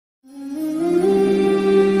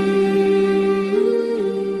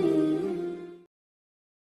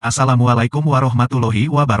Assalamualaikum warahmatullahi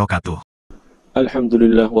wabarakatuh.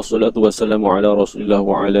 Alhamdulillah wassalatu wassalamu ala rasulillah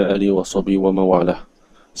wa ala alihi wa sahbihi wa mawalah.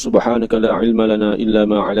 Subhanaka la ilma lana illa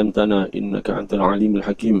ma 'allamtana innaka antal alimul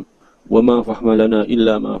hakim wa ma fahma lana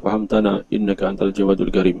illa ma fahamtana innaka antal jawadul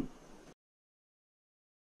karim.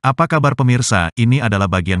 Apa kabar pemirsa? Ini adalah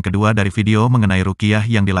bagian kedua dari video mengenai ruqyah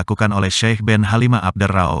yang dilakukan oleh Syaikh bin Halima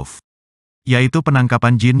Abderraouf, yaitu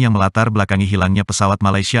penangkapan jin yang melatar belakangi hilangnya pesawat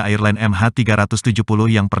Malaysia Airlines MH370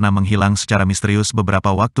 yang pernah menghilang secara misterius beberapa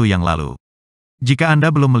waktu yang lalu. Jika Anda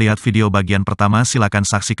belum melihat video bagian pertama, silakan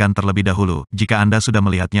saksikan terlebih dahulu. Jika Anda sudah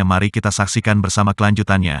melihatnya, mari kita saksikan bersama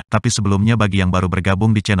kelanjutannya. Tapi sebelumnya, bagi yang baru bergabung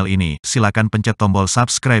di channel ini, silakan pencet tombol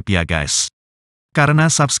subscribe ya guys. Karena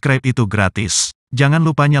subscribe itu gratis. Jangan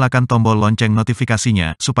lupa nyalakan tombol lonceng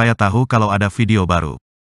notifikasinya, supaya tahu kalau ada video baru.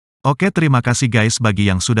 Oke, terima kasih guys bagi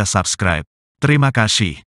yang sudah subscribe. Terima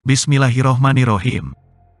kasih. Bismillahirrohmanirrohim.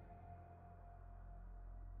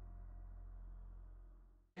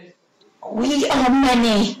 We are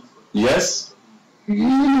many. Yes?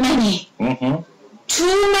 Many.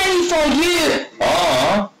 Too many for you.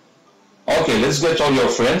 Okay, let's get all your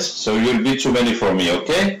friends, so you'll be too many for me,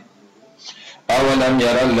 okay? أَوَلَمْ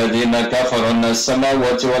يَرَ الَّذِينَ كَفَرُوا أَنَّ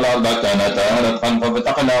السَّمَاوَاتِ وَالْأَرْضَ كَانَتَا رَتْقًا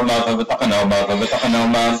فَفَتَقْنَاهُمَا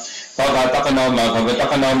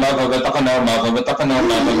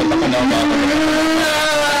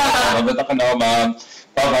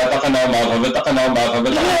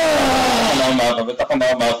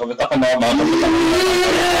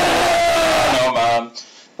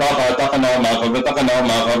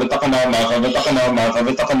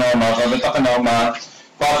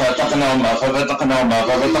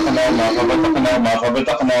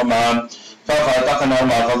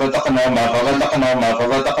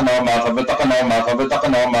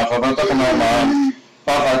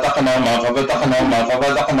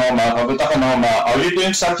Are you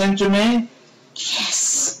doing something to me?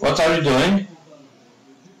 Yes. What are you doing?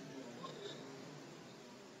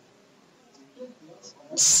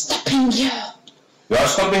 Stopping you. You are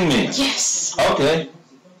stopping me? Yes. Okay.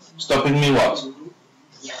 Stopping me what?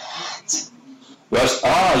 Your heart.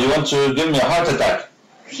 You want to give me a heart attack?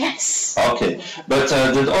 Yes. Okay. But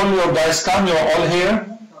did all your guys come? You're all here?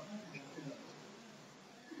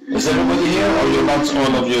 Is everybody here, or you're not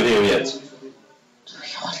all of you here yet? We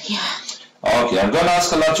all here. Okay, I'm going to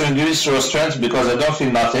ask Allah to increase your strength because I don't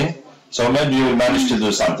feel nothing. So maybe you will manage to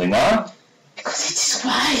do something, huh? Because it is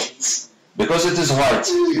white. Because it is white.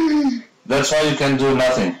 That's why you can do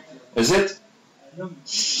nothing. Is it?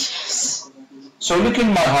 Yes. So look in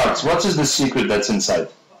my heart. What is the secret that's inside?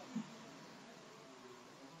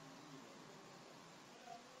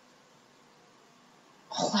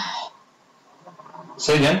 Allah.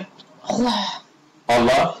 Say again. Allah.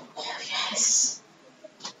 Allah. Yes.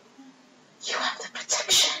 You have the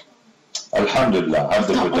protection. Alhamdulillah. Have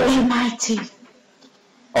the The protection Almighty.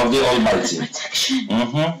 of the The Almighty.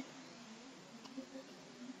 protection.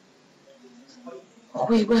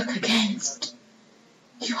 We work against.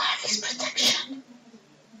 You have His protection.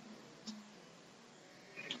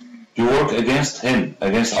 You work against Him,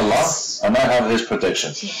 against Allah, and I have His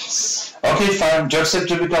protection. Yes. Okay, fine. Do you accept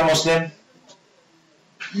to become Muslim?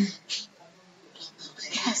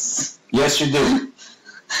 Yes. Yes, you do.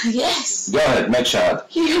 Yes. Go ahead, make shahad.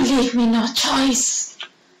 You leave me no choice.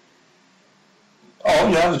 Oh,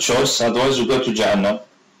 you have a choice, otherwise you go to Jahannam.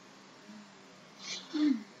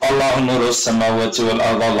 Allah nuru samawati wal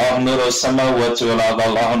ard, Allah nuru samawati wal ard,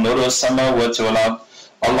 Allah nuru samawati wal ard,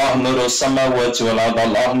 Allah nuru samawati wal ard,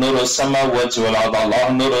 Allah nuru samawati wal ard, Allah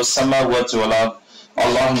nuru samawati wal ard,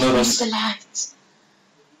 Allah nuru. The light.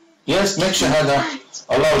 Yes, make shahada.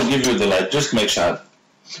 Allah will give you the light. Just make shahada.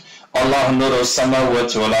 Allah nuru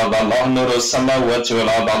samawati wal ard, Allah nuru samawati wal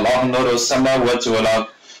ard, Allah nuru samawati wal ard,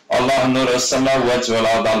 Allah nuru samawati wal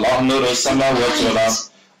ard, Allah nuru samawati wal ard,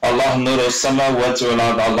 Allah nuru samawati wal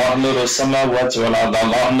ard, Allah nuru samawati wal ard,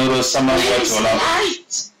 Allah nuru Where samawati is wal the ard.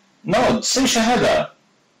 light? No, say shahada.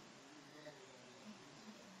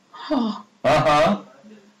 Oh,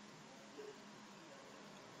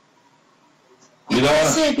 You don't want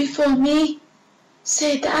to say before me.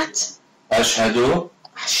 Say that. ashhadu.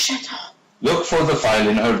 Ashhadu. Look for the file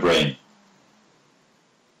in her brain.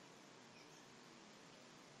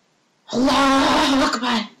 Allahu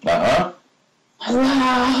Akbar.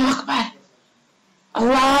 Allahu Akbar.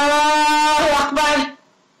 Allahu Akbar.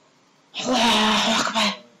 Allahu Akbar.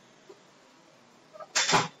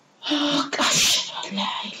 Oh, Ashhadu an la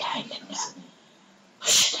ilaha illallah.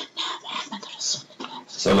 Ashhadu anna Muhammad Rasulullah.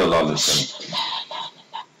 Sallallahu alaihi wasallam. Ashhadu an la ilaha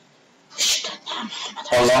illallah. Ashhadu anna Muhammad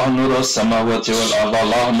Allah nuru samawati wal ard,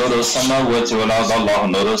 Allah nuru samawati wal ard, Allah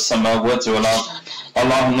nuru samawati wal ard,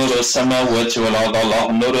 الله نور السماوات والأرض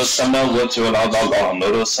الله نور السماوات والأرض الله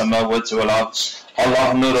نور السماوات والأرض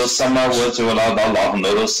الله نور السماوات والأرض الله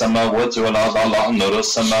نور السماوات والأرض الله نور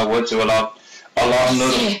السماوات والأرض الله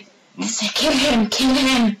نور. Say, kill him, kill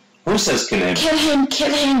him. Who says kill him? Kill him,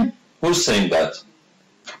 kill him. Who's saying that?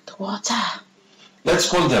 The water. Let's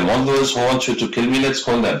call them. All those who want you to kill me, let's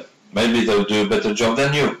call them. Maybe they'll do a better job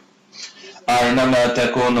than you. أينما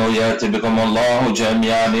تكونوا يأتي بكم الله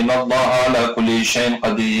جميعا إن الله على كل شيء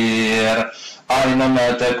قدير.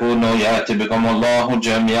 أينما تكونوا يأتي بكم الله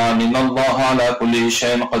جميعا إن الله على كل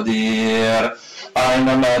شيء قدير.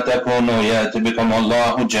 أينما تكونوا يأتي بكم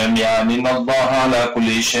الله جميعا إن الله على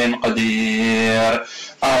كل شيء قدير.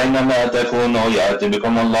 أينما تكونوا يأتي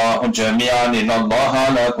بكم الله جميعا إن الله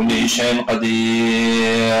على كل شيء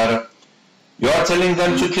قدير. You are telling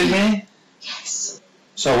them to kill me? Yes.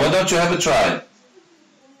 So why don't you have a try?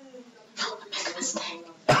 No, I make a mistake.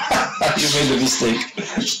 You made a mistake.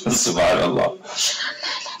 Subhanallah.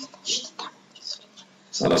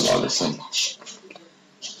 Sallallahu alaihi wasallam.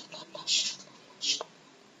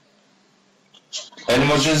 Any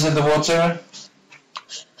more jins in the water?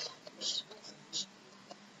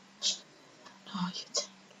 No, you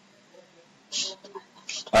take.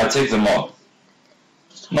 I take them all.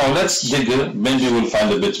 Now let's dig it. Maybe we'll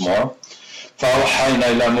find a bit more. فأوحينا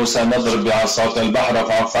إلى موسى نضرب بعصاك البحر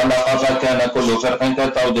فانفلق فكان كل فرق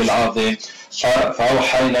كالطود العظيم.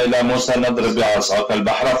 فأوحينا إلى موسى نضرب بعصاك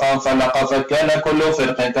البحر فانفلق فكان كل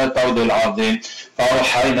فرق كالطود العظيم.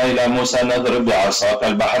 فأوحينا إلى موسى نضرب بعصاك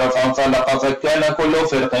البحر فانفلق فكان كل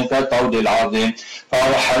فرق كالطود العظيم.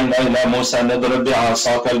 فأوحينا إلى موسى نضرب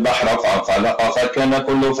بعصاك البحر فانفلق فكان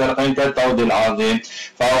كل فرق كالطود العظيم.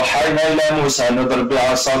 فأوحينا إلى موسى نضرب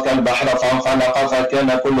بعصاك البحر فانفلق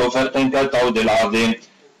فكان كل فرق كالطود العظيم.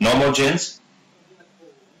 No more jins.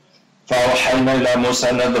 فأوحينا إلى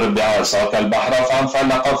موسى نضرب بعصاك البحر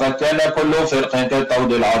فانفلق فكان كل فرق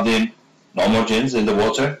كالطود العظيم. No more jins in the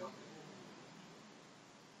water.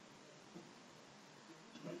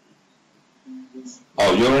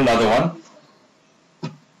 Oh, you're another one?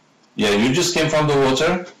 Yeah, you just came from the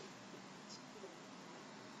water?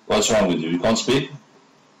 What's wrong with you? You can't speak?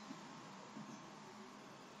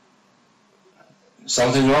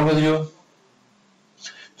 Something's wrong with you?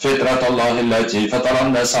 فطرة الله التي فطر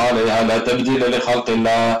الناس عليها لا تبديل لخلق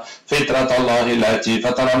الله. فطرة الله التي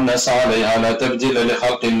فطر الناس عليها لا تبديل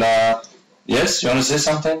لخلق الله. Yes, you want to say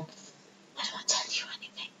something? I don't tell you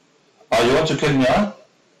anything. Oh, you want to kill me, huh?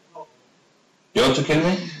 You want to kill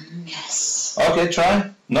me? Yes. Okay, try.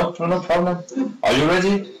 No problem. Are you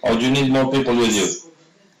ready? Or do you need more people with you?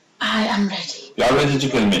 I am ready. You are ready to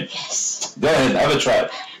kill me? Yes. Go ahead, have a try. I am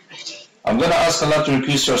ready. I'm going to ask Allah to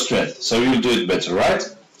increase your strength, so you'll do it better, right?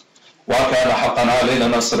 وكان حقا علينا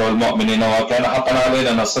نصر المؤمنين وكان حقا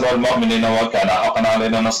علينا نصر المؤمنين وكان حقا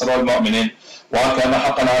علينا نصر المؤمنين وكان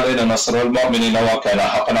حقا علينا نصر المؤمنين وكان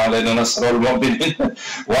حقا علينا نصر المؤمنين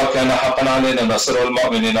وكان حقا علينا نصر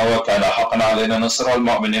المؤمنين وكان حقا علينا نصر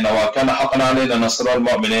المؤمنين وكان حقا علينا نصر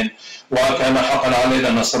المؤمنين وكان حقا علينا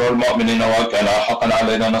نصر المؤمنين وكان حقا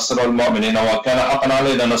علينا نصر المؤمنين وكان حقا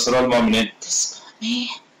علينا نصر المؤمنين. This is for me.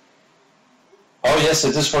 Oh yes,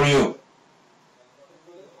 it is for you.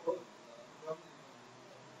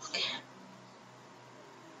 Okay.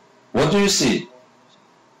 What do you see?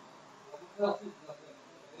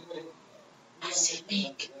 I see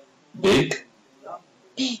big. Big?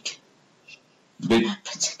 Big. Big. My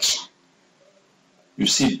protection. You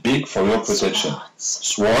see big for your protection.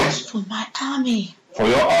 Swords? For my army. For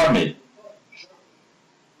your army.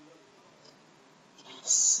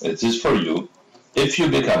 Yes. It is for you if you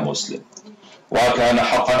become Muslim. وكان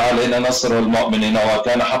حقا علينا نصر المؤمنين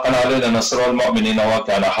وكان حقا علينا نصر المؤمنين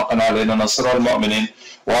وكان حقا علينا نصر المؤمنين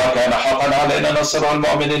وكان حقا علينا نصر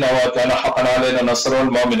المؤمنين وكان حقا علينا نصر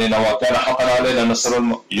المؤمنين وكان حقا علينا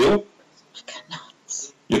نصر You? I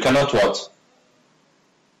cannot. You cannot what?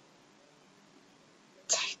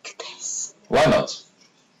 Take this. Why not?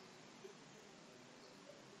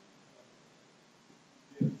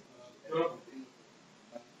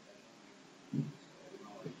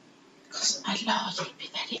 Because my Lord will be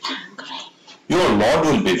very angry. Your Lord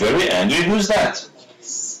will be very angry. Who's that?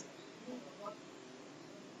 Yes.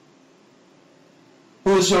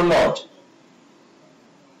 Who is your Lord?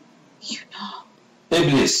 You know.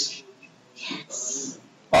 Iblis. Yes.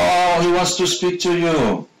 Oh, he wants to speak to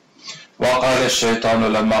you. وقال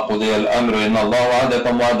الشيطان لما قضي الأمر إن الله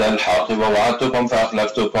وعدكم وعد الحق ووعدتكم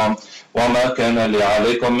فأخلفتكم وما كان لي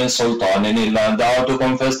عليكم من سلطان إلا أن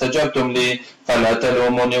دعوتكم فاستجبتم لي فلا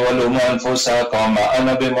تلوموني ولوموا أنفسكم ما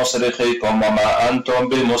أنا بمصرخكم وما أنتم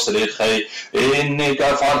بمصرخي إني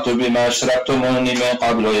كفرت بما أشركتموني من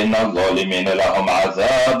قبل إن الظالمين لهم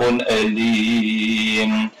عذاب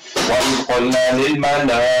أليم وإذ قلنا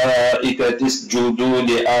للملائكة اسجدوا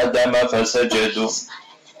لآدم فسجدوا.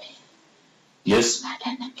 Yes,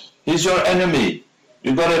 he's your enemy.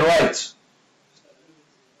 You got it right.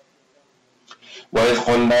 وإذ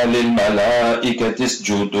قلنا للملائكة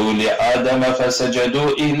اسجدوا لآدم فسجدوا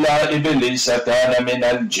إلا إبليس كان من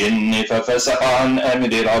الجن ففسق عن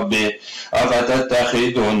أمر ربه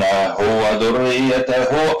أفتتخذونه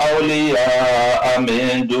وذريته أولياء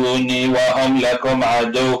من دوني وهم لكم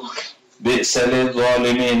عدو بئس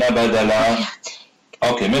للظالمين بدلا.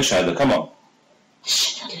 Okay, make sure, come on.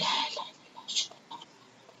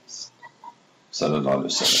 صلى الله عليه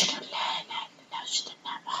وسلم.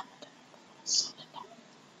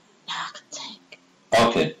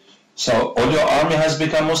 Okay, so all your army has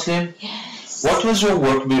become Muslim? Yes. What was your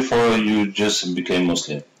work before you just became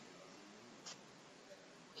Muslim?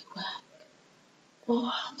 We work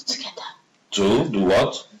all together. To do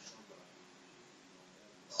what?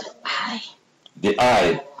 The eye. The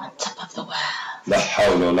eye. On top of the world. La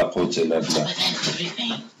hawla wa la quwwata illa billah. Within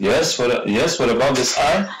everything. Yes, what about this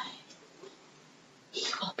eye? He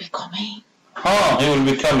will be coming. He will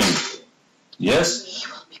be coming. Yes? He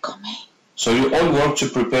will be coming. So you all work to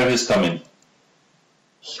prepare his coming.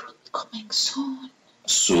 He will be coming soon.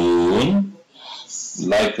 Soon? Yes.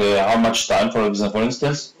 Like how much time, for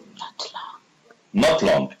instance? Not long. Not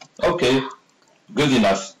long. Okay. Good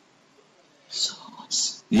enough. Soon.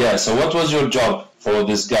 Yeah, so what was your job for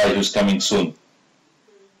this guy who's coming soon?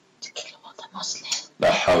 To kill all the Muslims. La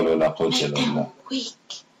hawla wa la quwwata Make illa them billah.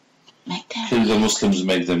 weak. Make them Kill the weak. Muslims,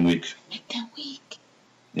 make them weak. Make them weak.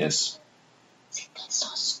 Yes. See, they're so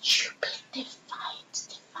stupid. They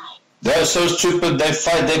fight. They're so stupid, they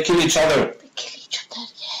fight, they kill each other. They kill each other,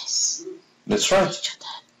 yes. That's right. Each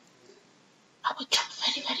other. Our job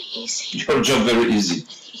very, very easy. Your job very easy.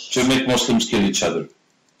 Very easy. To make Muslims kill each other.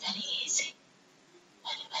 Very easy.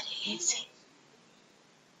 Very, very easy.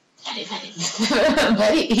 Very, very,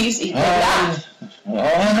 very easy. I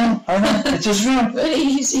know. It is real. Very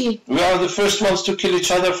easy. We are the first ones to kill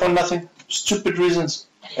each other for nothing. Stupid reasons.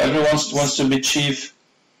 Everyone wants to be chief.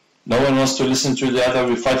 No one wants to listen to the other.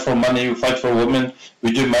 We fight for money. We fight for women.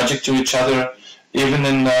 We do magic to each other. Even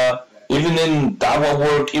in dawah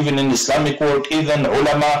work, even in Islamic work, even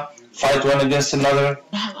ulama fight one against another.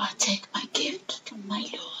 Now I take my gift from my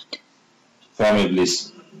Lord. From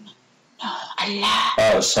Iblis. No, Allah.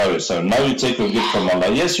 Oh, sorry. Now you take your gift from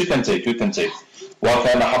Allah. Yes, you can take.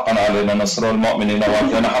 وَكَانَ حَقًّا عَلَيْنَا نَصْرُ الْمُؤْمِنِينَ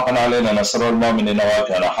وَكَانَ حَقًّا عَلَيْنَا نَصْرُ الْمُؤْمِنِينَ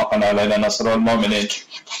وَكَانَ حَقًّا عَلَيْنَا نَصْرُ الْمُؤْمِنِينَ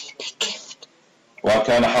Very big gift.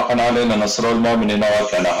 وَكَانَ حَقًّا عَلَيْنَا نَصْرُ الْمُؤْمِنِينَ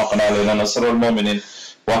وَكَانَ حَقًّا عَلَيْنَا نَصْرُ الْمُؤْمِنِينَ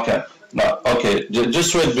No, okay,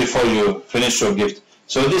 just wait before you finish your gift.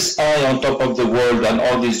 So this eye on top of the world and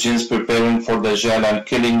all these jinns preparing for the Dajjal and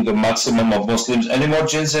killing the maximum of Muslims. Any more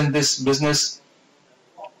jinns in this business?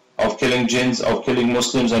 Of killing jinns, of killing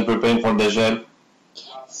Muslims and preparing for the Dajjal?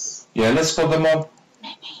 Yes. Yeah, let's call them up.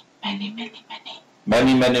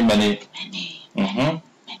 Many. Many. Many.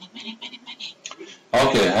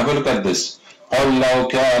 Okay, have a look at this. قل لو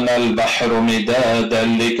كان البحر مدادا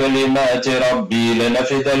لكلمات ربي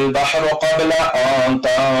لنفد البحر قبل أن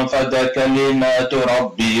تنفد كلمات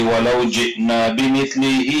ربي ولو جئنا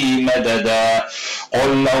بمثله مددا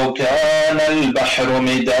قل لو كان البحر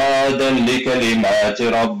مدادا لكلمات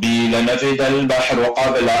ربي لنفد البحر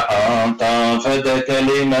قبل أن تنفد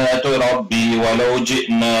كلمات ربي ولو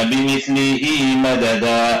جئنا بمثله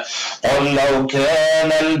مددا قل لو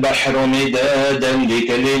كان البحر مدادا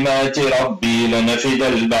لكلمات ربي لنفد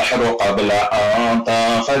البحر قبل أن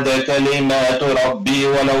تنفد كلمات ربي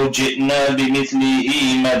ولو جئنا بمثله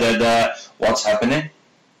مددا. What's happening?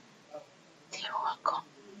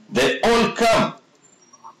 They all come.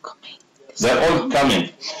 They're all coming.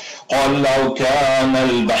 قل لو كان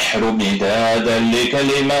البحر مدادا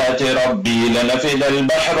لكلمات ربي لنفد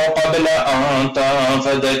البحر قبل أن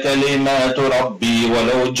تنفد كلمات ربي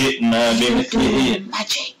ولو جئنا بمثله.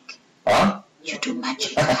 Magic. Huh? You do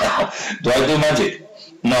magic. Do I do magic?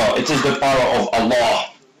 No, it is the power of Allah.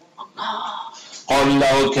 قل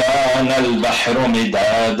لو كان البحر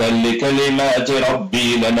مدادا لكلمات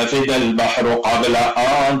ربي لنفد البحر قبل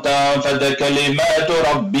أن تنفد كلمات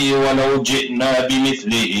ربي ولو جئنا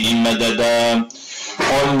بمثله مددا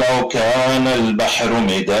قل لو كان البحر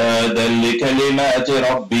مدادا لكلمات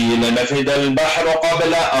ربي لنفد البحر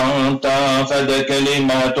قبل أن تنفد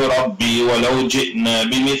كلمات ربي ولو جئنا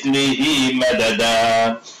بمثله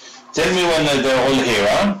مددا Tell me when they're all here,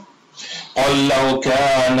 huh? قل لو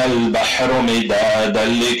كان البحر مدادا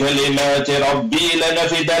لكلمات ربي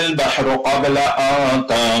لنفد البحر قبل أن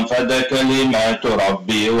تنفد كلمات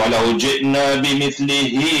ربي ولو جئنا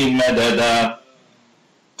بمثله مددا.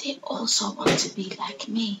 They also want to be like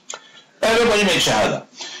me. Everybody make shahada.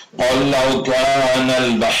 قل لو كان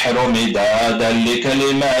البحر مدادا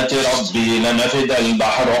لكلمات ربي لنفد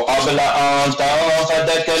البحر قبل أن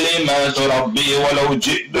تنفد كلمات ربي ولو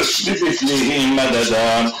جئنا بمثله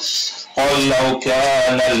مددا. قل لو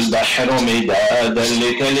كان البحر مدادا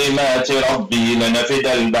لكلمات ربي لنفد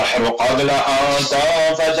البحر قبل أن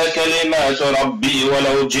تنفد كلمات ربي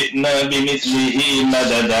ولو جئنا بمثله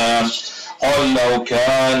مددا. قل لو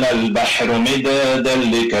كان البحر مدادا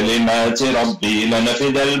لكلمات ربي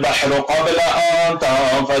لنفد البحر قبل أن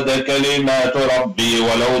تنفد كلمات ربي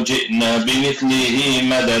ولو جئنا بمثله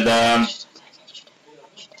مددا.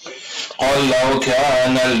 قل لو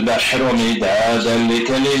كان البحر مدادا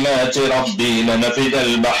لكلمات ربي لنفد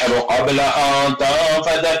البحر قبل أن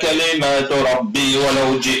تنفد كلمات ربي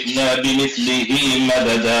ولو جئنا بمثله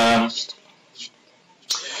مددا.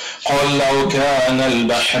 قل لو كان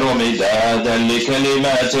البحر مدادا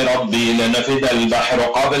لكلمات ربي لنفد البحر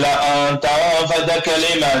قبل أن تنفد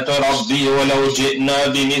كلمات ربي ولو جئنا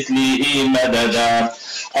بمثله مددا.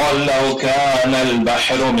 قل لو كان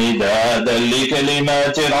البحر مدادا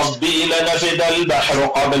لكلمات ربي لنفد البحر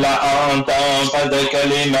قبل أن تنفد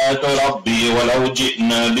كلمات ربي ولو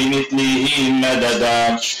جئنا بمثله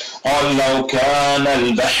مددا. قل لو كان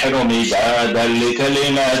البحر مدادا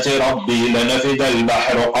لكلمات ربي لنفد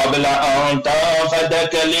البحر قبل أن تنفد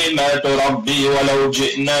كلمات ربي ولو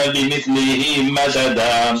جئنا بمثله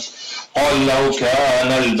مددا. قل لو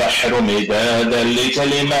كان البحر مدادا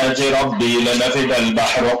لكلمات ربي لنفد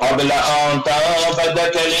البحر قبل أن تنفد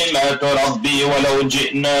كلمات ربي ولو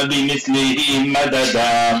جئنا بمثله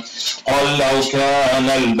مددا. قل لو كان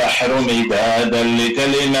البحر مدادا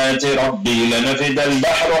لكلمات ربي لنفد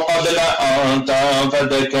البحر قبل أن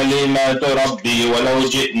تنفد كلمات ربي ولو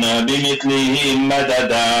جئنا بمثله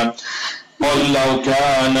مددا. قل لو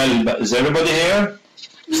كان Is everybody here?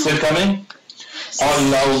 Still coming?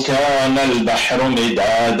 قل لو كان البحر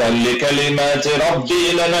مدادا لكلمات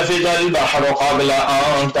ربي لنفد البحر قبل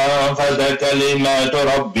أن تنفد كلمات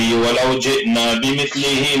ربي ولو جئنا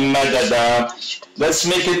بمثله مددا. Let's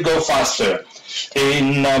make it go faster.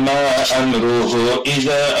 إنما أمره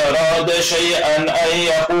إذا أراد شيئا أن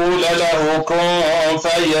يقول له كن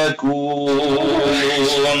فيكون.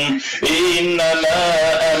 إنما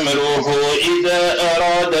أمره إذا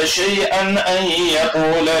أراد شيئا أن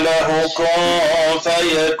يقول له كن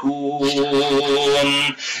فيكون.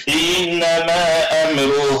 إنما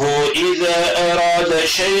أمره إذا أراد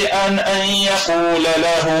شيئا أن يقول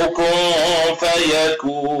له كن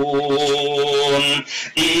فيكون.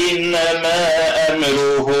 إنما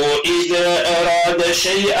أمره إذا أراد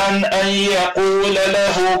شيئا أن يقول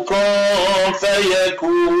له كن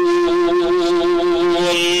فيكون.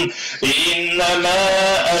 إنما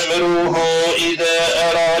أمره إذا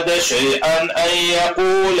أراد شيئا أن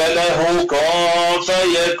يقول له كن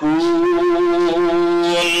فيكون.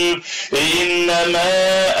 إنما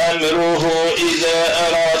أمره إذا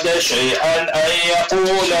أراد شيئا أن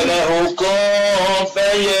يقول له كن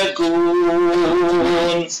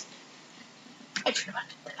فيكون.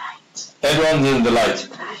 Everyone's in the light.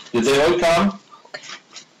 Did they all come?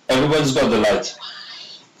 Everyone's got the light.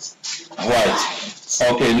 White.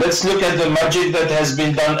 Okay, let's look at the magic that has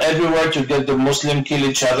been done everywhere to get the Muslim kill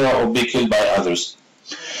each other or be killed by others.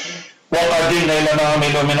 وقدمنا إلى ما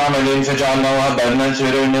عملوا من عمل فجعلناه هباء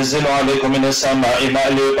منثورا ينزل عليكم من السماء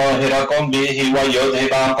ماء ليطهركم به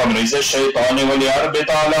ويذهب عنكم رجز الشيطان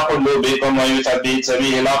وليربط على قلوبكم ويثبت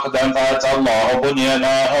به الأقدام. فأتى الله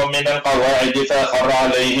بنيانهم من القواعد فخر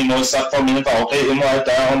عليهم السقف من فوقهم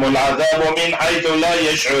وأتاهم العذاب من حيث لا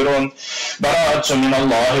يشعرون. براءة من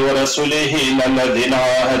الله ورسوله إلى الذين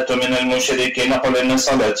عاهدتم من المشركين قل إن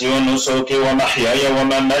صلاتي ونسكي ومحياي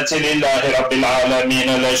ومماتي لله رب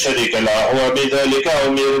العالمين لا شريك له وبذلك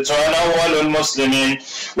أمرت وأنا أول المسلمين.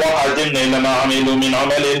 وقدمنا إلى ما عملوا من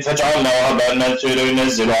عمل فجعلناه هباء منثورا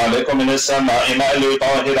ينزل عليكم من السماء ماء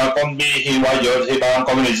ليطهركم به ويذهب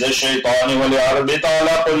عنكم رجز الشيطان وليربط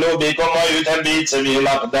على قلوبكم ويثبت به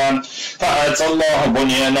الأقدام. فأتى الله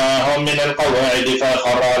بنيانهم من القواعد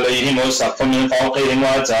فخر عليهم السقف من فوقهم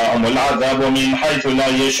وأتاهم العذاب من حيث لا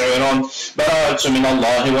يشعرون. براءة من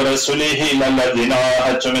الله ورسوله إلى الذين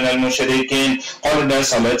عاهدتم من المشركين قل إن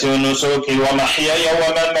صلاتي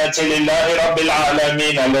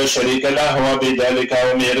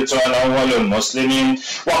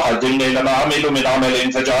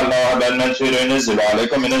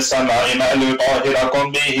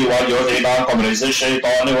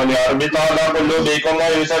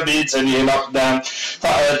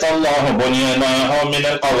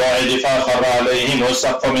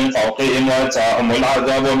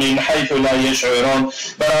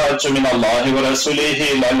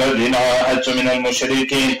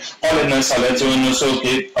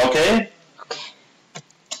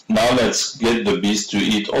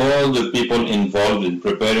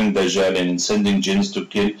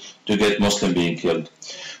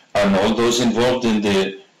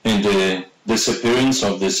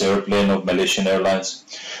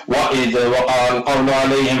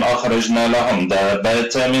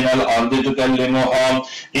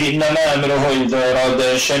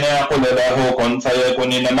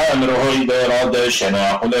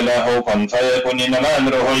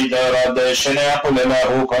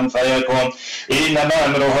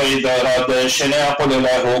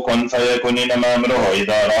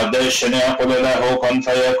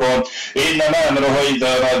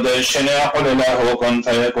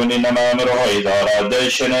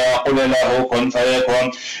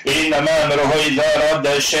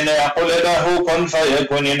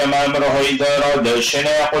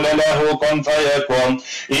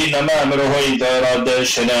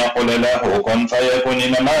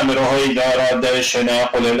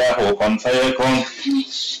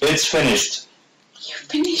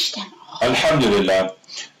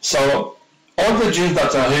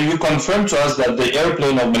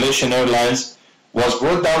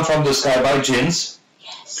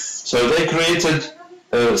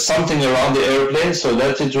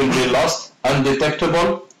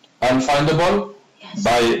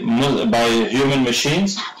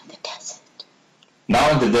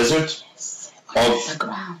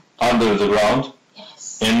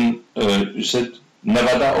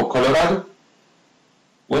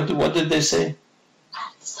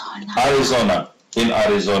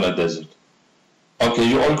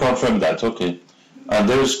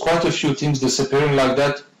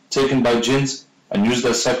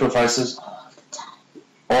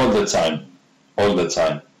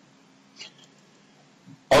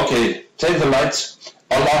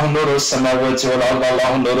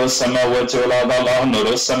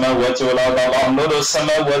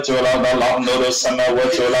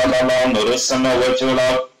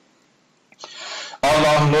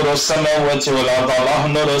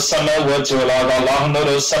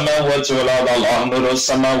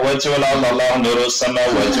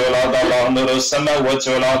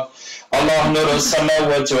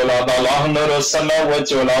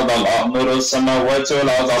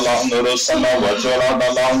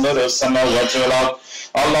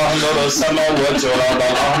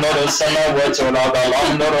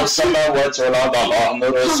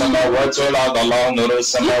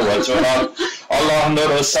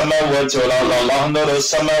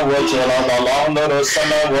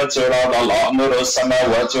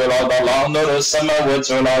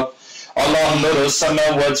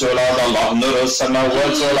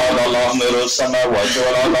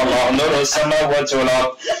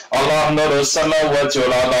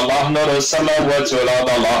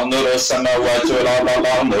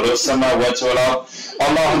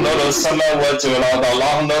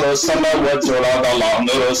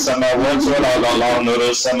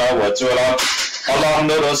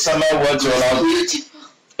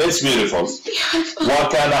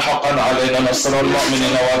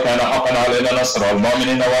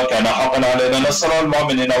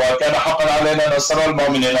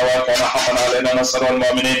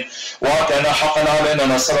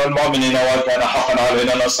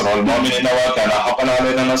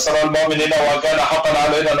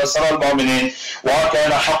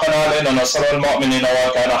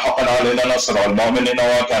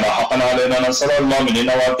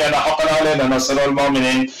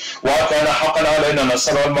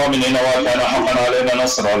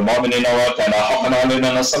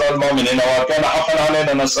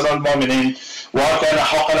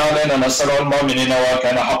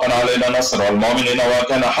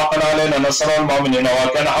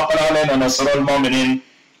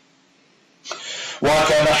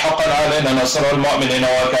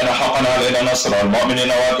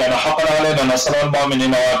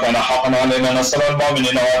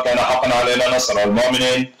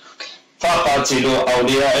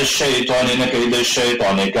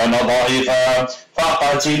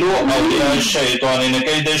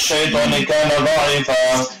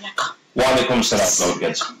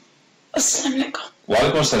Wa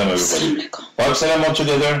alaikum salam, everybody. Wa alaikum salam all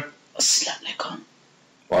together. Assalamualaikum.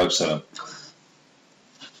 Wa alaikum salam.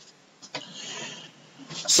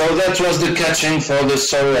 So that was the catching for the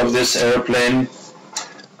story of this airplane,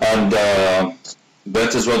 and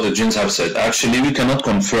that is what the jinns have said. Actually, we cannot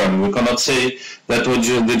confirm, we cannot say that what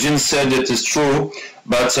the jinns said it is true,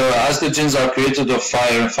 but as the jinns are created of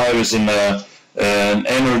fire, fire is in an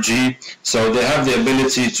energy, so they have the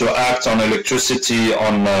ability to act on electricity,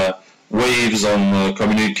 on waves, on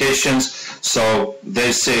communications. So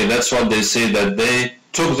they say, that's what they say, that they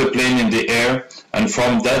took the plane in the air, and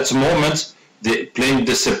from that moment the plane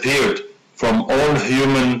disappeared from all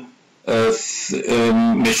human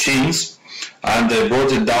machines, and they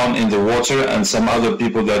brought it down in the water, and some other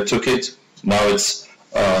people that took it, now it's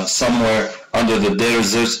somewhere under the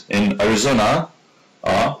desert in Arizona,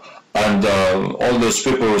 and all those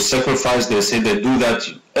people were sacrificed. They say they do that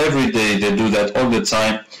every day, they do that all the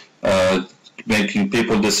time, making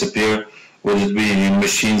people disappear, whether it be in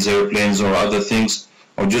machines, airplanes, or other things,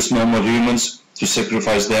 or just normal humans, to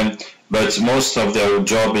sacrifice them. But most of their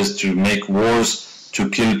job is to make wars, to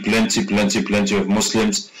kill plenty of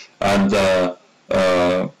Muslims, and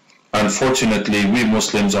unfortunately we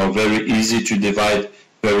Muslims are very easy to divide,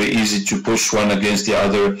 very easy to push one against the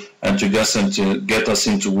other, and to get us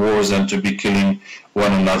into wars and to be killing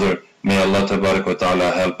one another. May Allah Tabarak wa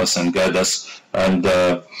Ta'ala help us and guide us. And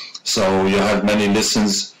so you have many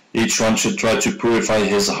lessons. Each one should try to purify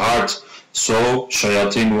his heart, so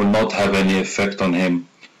shayateen will not have any effect on him.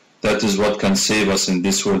 That is what can save us in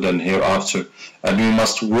this world and hereafter. And we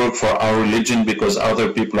must work for our religion, because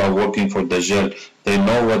other people are working for Dajjal. They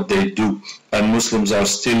know what they do. And Muslims are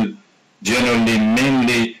still generally,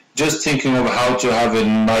 mainly, just thinking of how to have a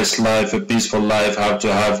nice life, a peaceful life, how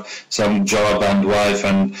to have some job and wife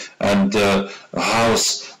and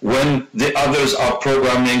house, when the others are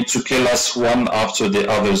programming to kill us one after the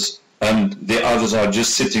others, and the others are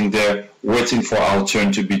just sitting there waiting for our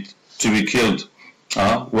turn to be killed.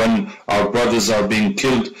 When our brothers are being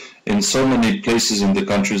killed in so many places in the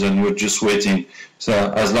countries, and we're just waiting.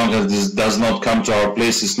 So as long as this does not come to our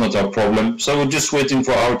place, it's not our problem. So we're just waiting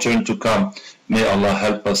for our turn to come. May Allah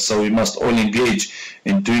help us. So we must all engage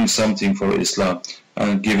in doing something for Islam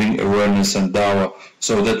and giving awareness and dawah,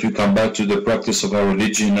 so that we come back to the practice of our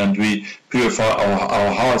religion, and we purify our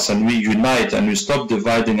hearts, and we unite, and we stop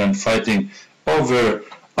dividing and fighting over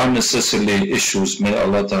unnecessary issues. May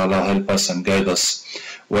Allah Ta'ala help us and guide us.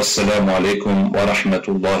 Wassalamu alaikum wa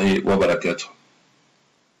rahmatullahi wa barakatuh.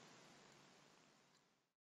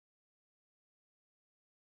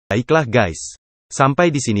 Baiklah guys, sampai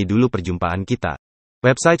di sini dulu perjumpaan kita.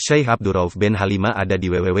 Website Syaikh Abderraouf bin Halima ada di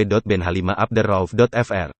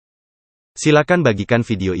www.benhalimaabderraouf.fr. Silakan bagikan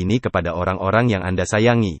video ini kepada orang-orang yang Anda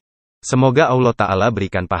sayangi. Semoga Allah Ta'ala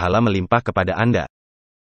berikan pahala melimpah kepada Anda.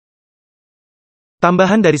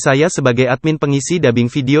 Tambahan dari saya sebagai admin pengisi dubbing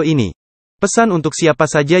video ini. Pesan untuk siapa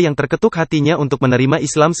saja yang terketuk hatinya untuk menerima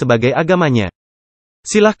Islam sebagai agamanya.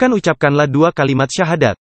 Silahkan ucapkanlah 2 kalimat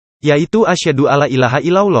syahadat, yaitu asyhadu alla ilaha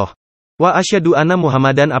illallah wa asyhadu anna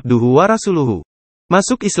Muhammadan abduhu wa rasuluhu.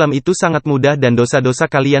 Masuk Islam itu sangat mudah, dan dosa-dosa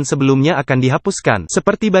kalian sebelumnya akan dihapuskan,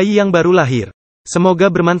 seperti bayi yang baru lahir. Semoga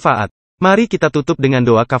bermanfaat. Mari kita tutup dengan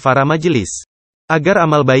doa kafarah majelis, agar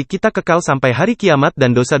amal baik kita kekal sampai hari kiamat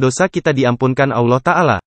dan dosa-dosa kita diampunkan Allah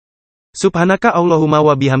Ta'ala. Subhanaka Allahumma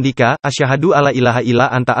wa bihamdika, asyhadu alla ilaha illa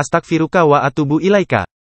anta astaghfiruka wa atubu ilaika.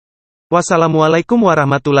 Wassalamualaikum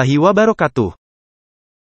warahmatullahi wabarakatuh.